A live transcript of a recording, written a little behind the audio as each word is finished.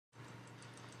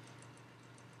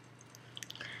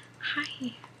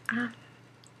Hi, um,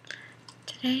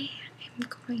 today I'm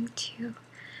going to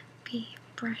be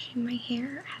brushing my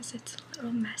hair as it's a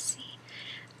little messy.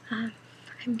 Um,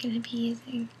 I'm going to be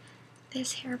using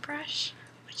this hairbrush,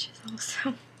 which is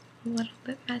also a little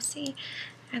bit messy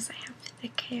as I have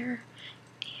thick hair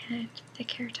and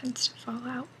thick hair tends to fall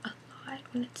out a lot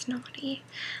when it's knotty.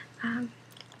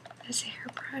 This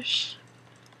hairbrush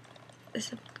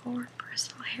is a boar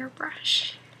bristle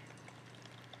hairbrush,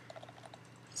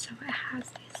 so it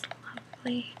has these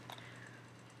lovely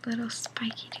little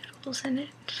spiky doodles in it.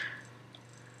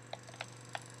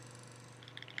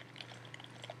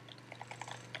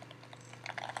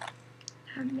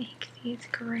 That make these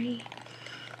great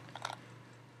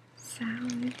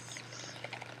sounds.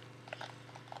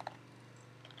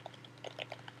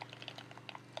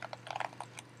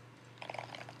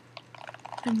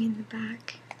 I mean the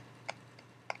back.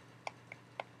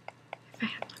 If I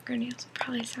had longer nails, it would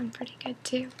probably sound pretty good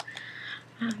too.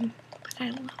 But I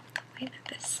love the way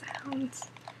that this sounds.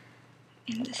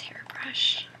 And this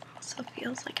hairbrush also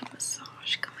feels like a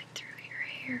massage going through your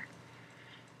hair.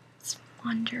 It's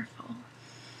wonderful.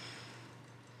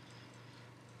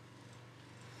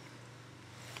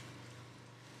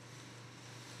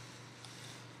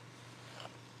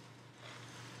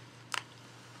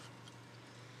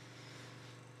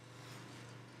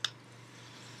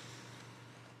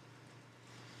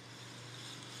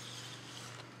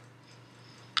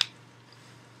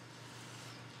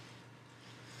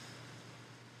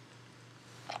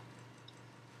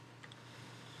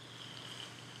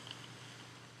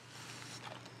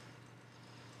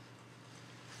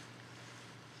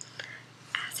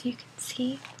 As you can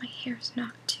see, my hair's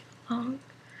not too long.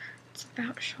 It's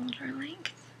about shoulder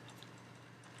length.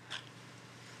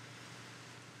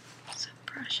 So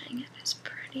brushing it is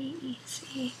pretty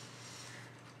easy.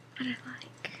 But I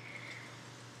like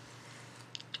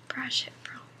to brush it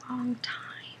for a long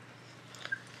time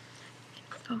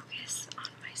and focus on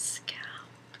my scalp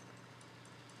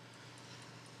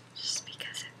just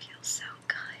because it feels so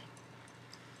good.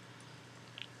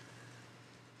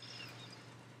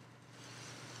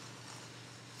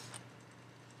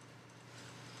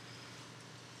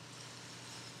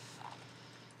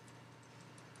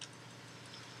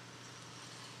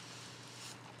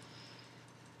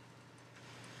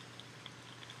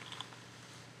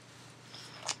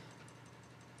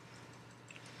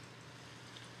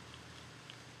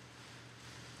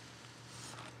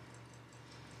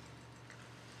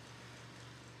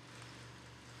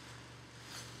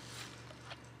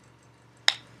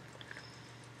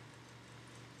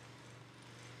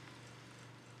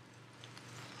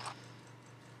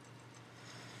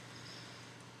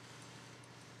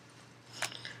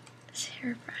 This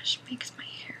hairbrush makes my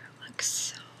hair look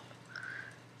so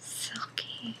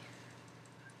silky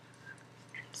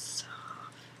and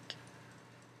soft.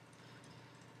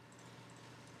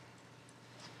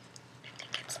 I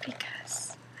think it's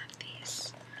because of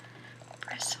these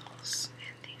bristles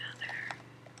and the other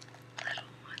little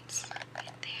ones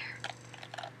in there.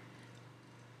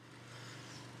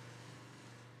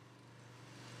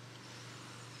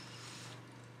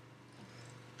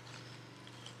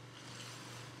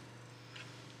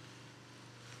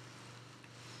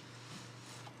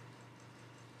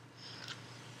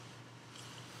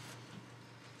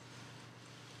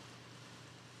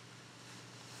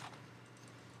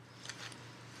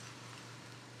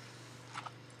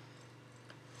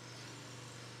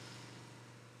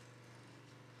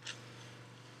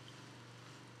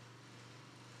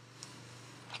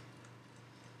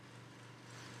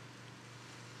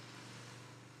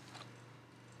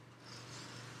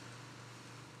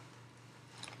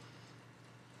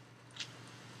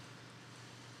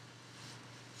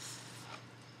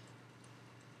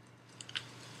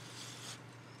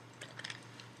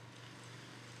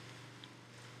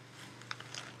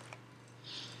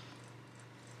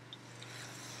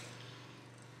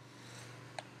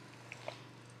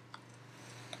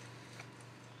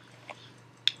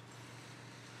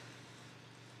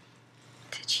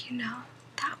 Did you know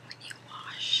that when you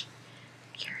wash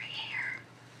your hair,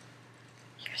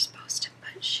 you're supposed to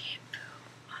put shampoo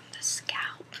on the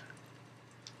scalp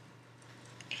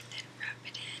and then rub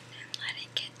it in and let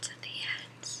it get to the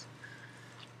ends?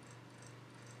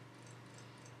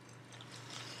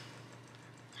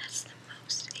 That's the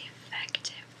most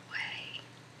effective way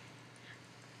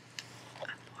of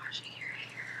washing your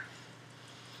hair.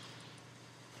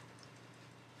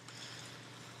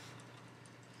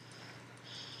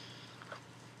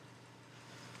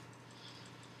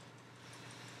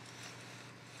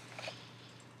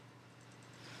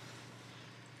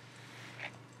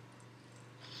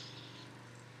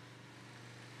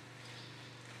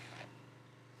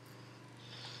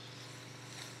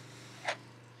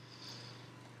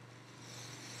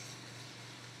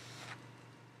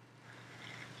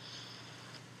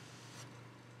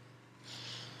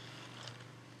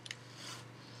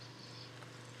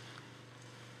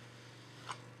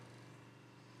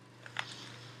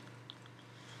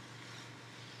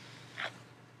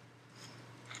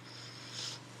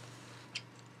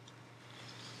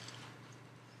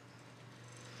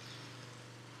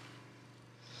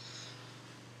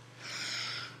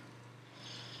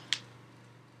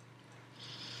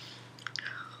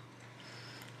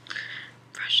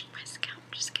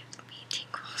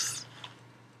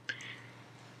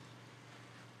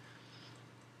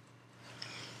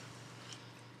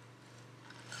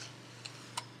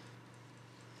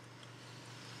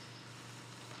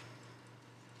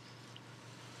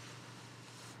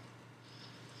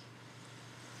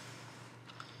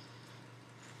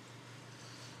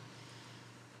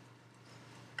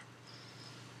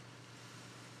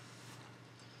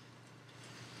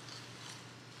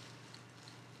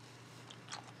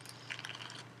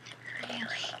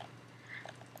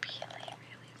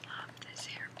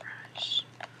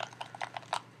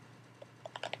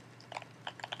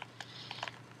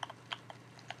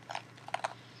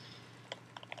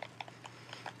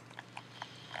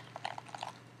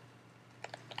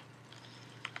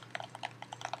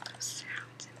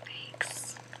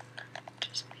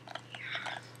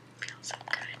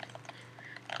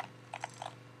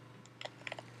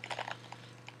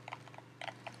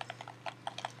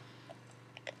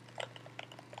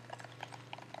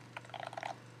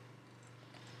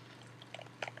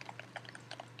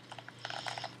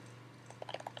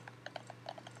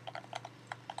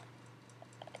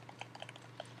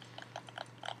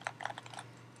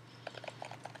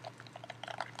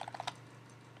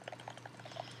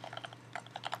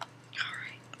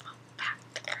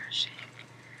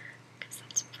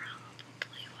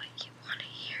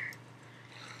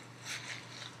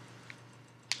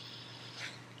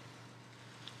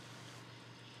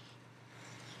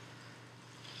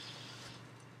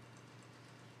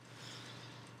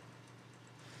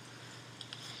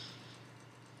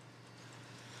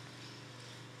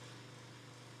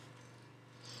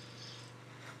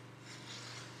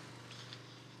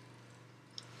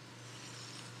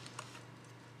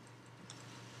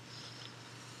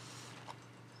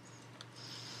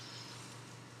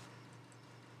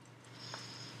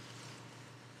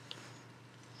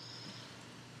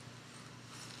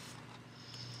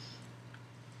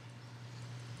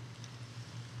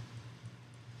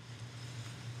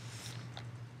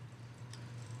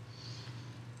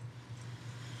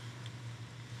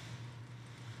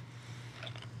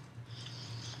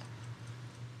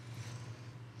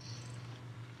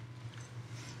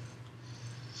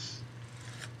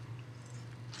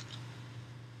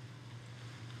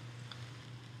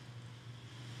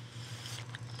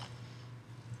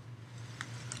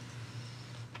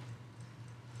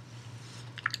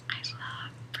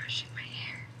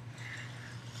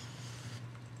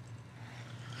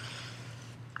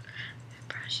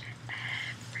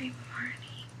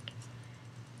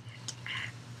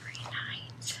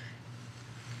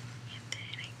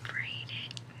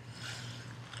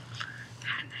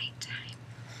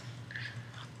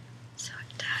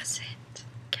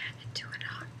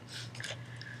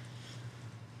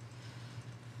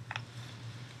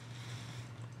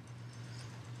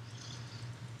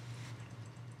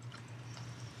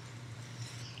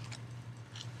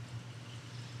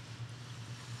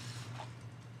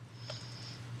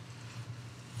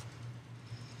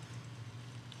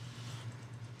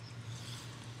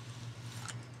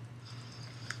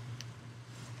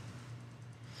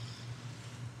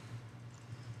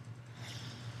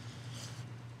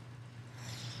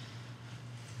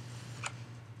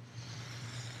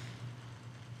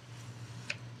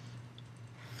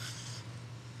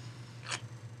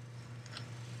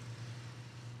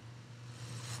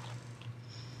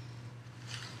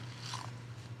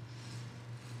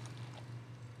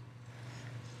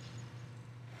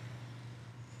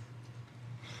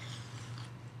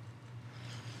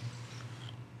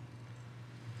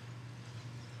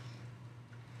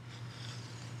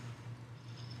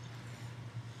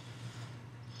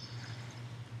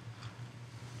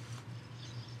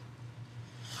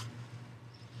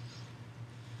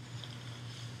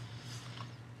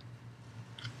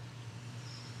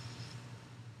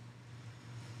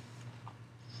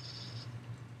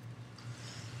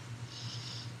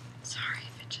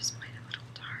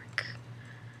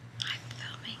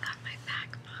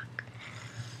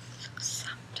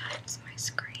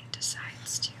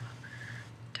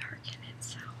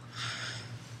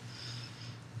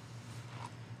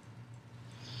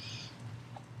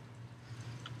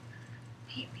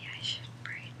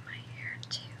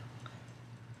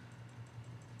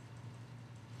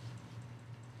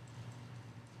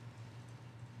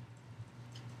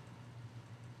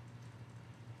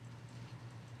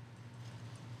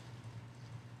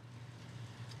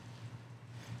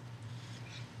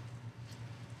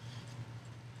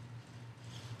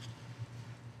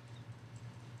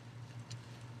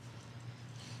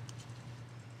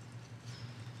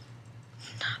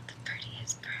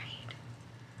 spray.